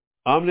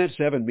Omnet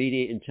 7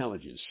 Media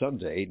Intelligence,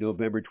 Sunday,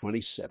 November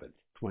 27th,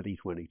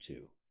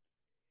 2022.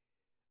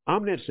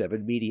 Omnet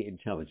 7 Media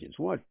Intelligence,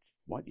 what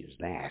is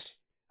that?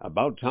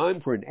 About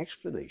time for an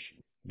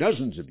explanation.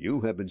 Dozens of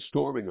you have been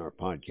storming our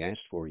podcast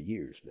for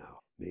years now.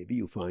 Maybe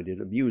you find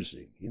it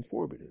amusing,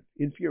 informative,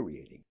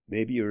 infuriating.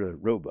 Maybe you're a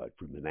robot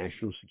from the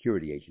National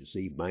Security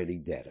Agency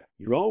mining data.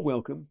 You're all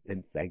welcome,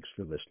 and thanks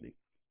for listening.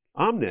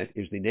 Omnet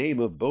is the name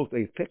of both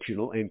a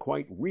fictional and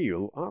quite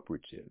real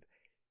operative.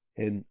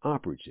 An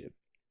operative,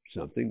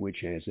 something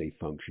which has a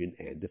function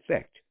and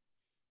effect,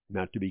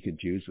 not to be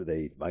confused with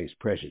a vice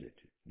president.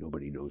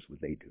 Nobody knows what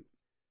they do.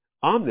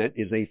 Omnet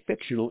is a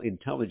fictional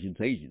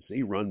intelligence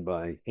agency run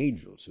by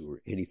angels who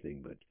are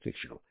anything but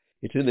fictional.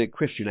 It's in the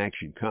Christian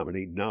action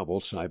comedy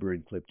novel Cyber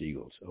and Clipped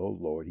Eagles. Oh,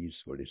 Lord, he's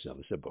going to sell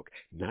us a book.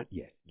 Not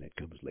yet. That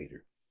comes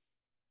later.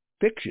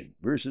 Fiction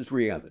versus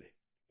reality.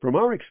 From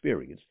our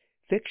experience,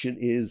 fiction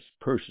is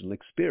personal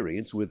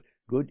experience with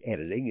good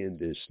editing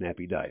and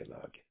snappy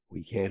dialogue.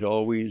 We can't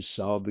always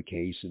solve the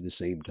case in the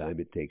same time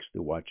it takes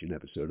to watch an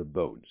episode of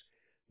Bones.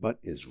 But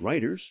as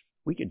writers,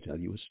 we can tell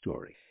you a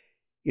story.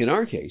 In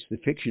our case, the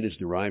fiction is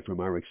derived from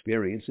our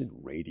experience in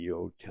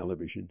radio,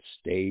 television,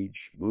 stage,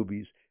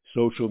 movies,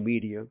 social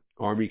media,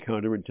 Army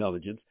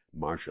counterintelligence,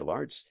 martial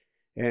arts,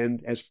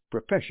 and as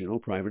professional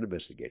private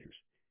investigators,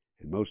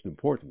 and most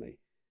importantly,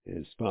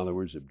 as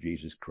followers of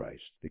Jesus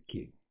Christ, the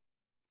King.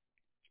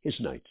 His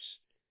Knights.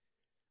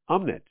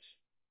 Omnet.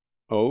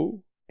 OMNET.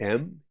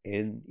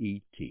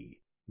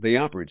 The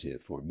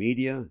operative for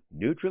media,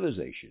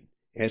 neutralization,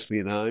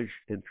 espionage,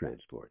 and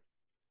transport.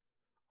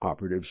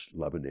 Operatives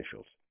love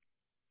initials.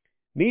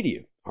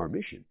 Media, our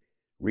mission.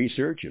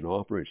 Research and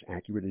offer as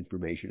accurate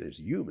information as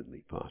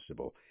humanly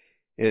possible,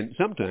 and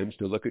sometimes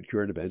to look at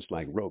current events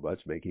like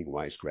robots making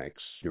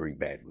wisecracks during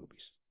bad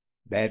movies.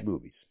 Bad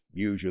movies,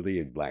 usually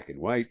in black and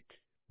white,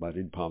 but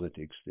in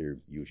politics they're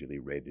usually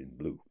red and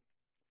blue.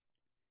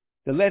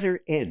 The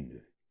letter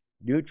N,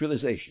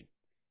 neutralization.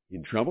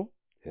 In trouble?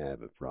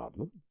 Have a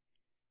problem?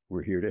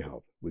 We're here to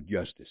help with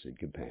justice and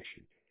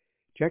compassion.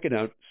 Check it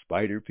out,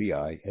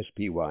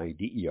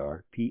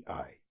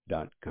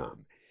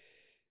 SpiderPI.com.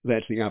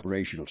 That's the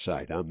operational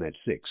site, Omnet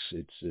 6.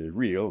 It's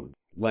real,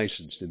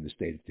 licensed in the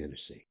state of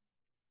Tennessee.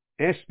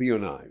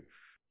 Espionage.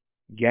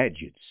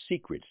 Gadgets,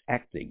 secrets,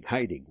 acting,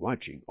 hiding,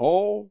 watching,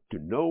 all to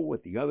know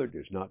what the other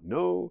does not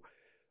know,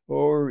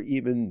 or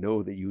even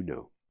know that you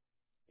know.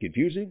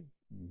 Confusing?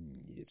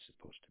 It's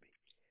supposed to be.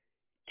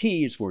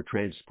 T is for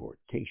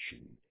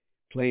transportation.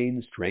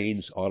 Planes,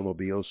 trains,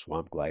 automobiles,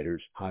 swamp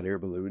gliders, hot air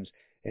balloons,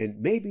 and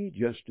maybe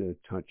just a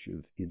touch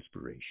of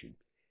inspiration.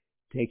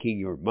 Taking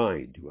your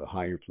mind to a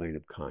higher plane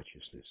of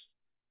consciousness.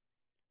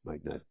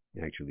 Might not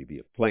actually be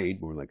a plane,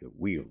 more like a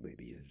wheel,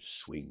 maybe a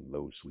swing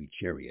low, sweet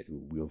chariot who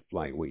will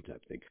fly away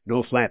type thing.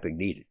 No flapping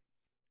needed.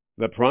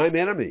 The prime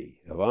enemy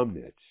of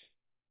Omnet,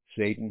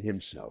 Satan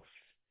himself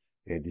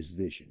and his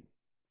vision.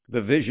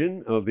 The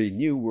vision of the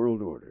New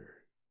World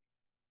Order.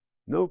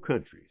 No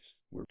countries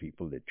where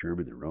people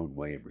determine their own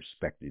way of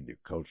respecting their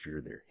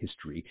culture, their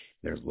history,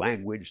 their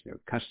language, their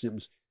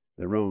customs,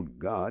 their own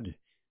God.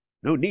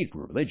 No need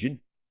for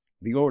religion.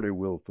 The order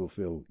will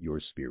fulfill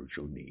your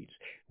spiritual needs.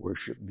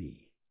 Worship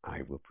me,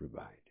 I will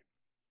provide.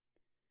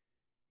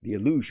 The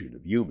illusion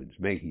of humans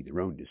making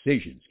their own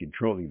decisions,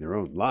 controlling their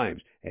own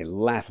lives, a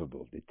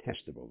laughable,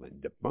 detestable,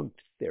 and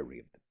debunked theory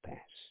of the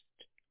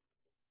past.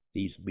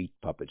 These meat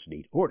puppets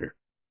need order.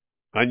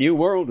 A new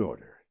world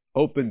order.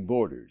 Open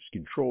borders,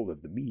 control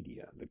of the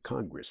media, the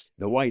Congress,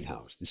 the White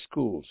House, the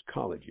schools,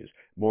 colleges,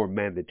 more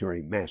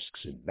mandatory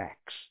masks and vax.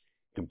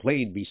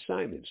 Complain be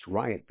silenced,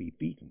 riot be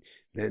beaten,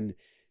 then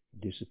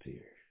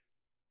disappear.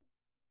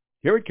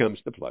 Here it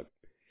comes, the plug.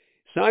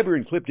 Cyber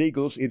and Clipped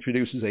Eagles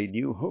introduces a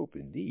new hope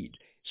indeed.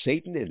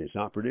 Satan and his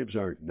operatives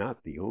are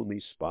not the only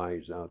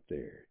spies out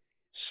there.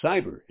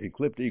 Cyber and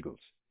Clipped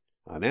Eagles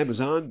on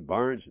Amazon,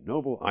 Barnes &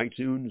 Noble,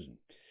 iTunes.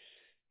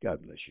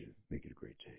 God bless you. Make it a great day.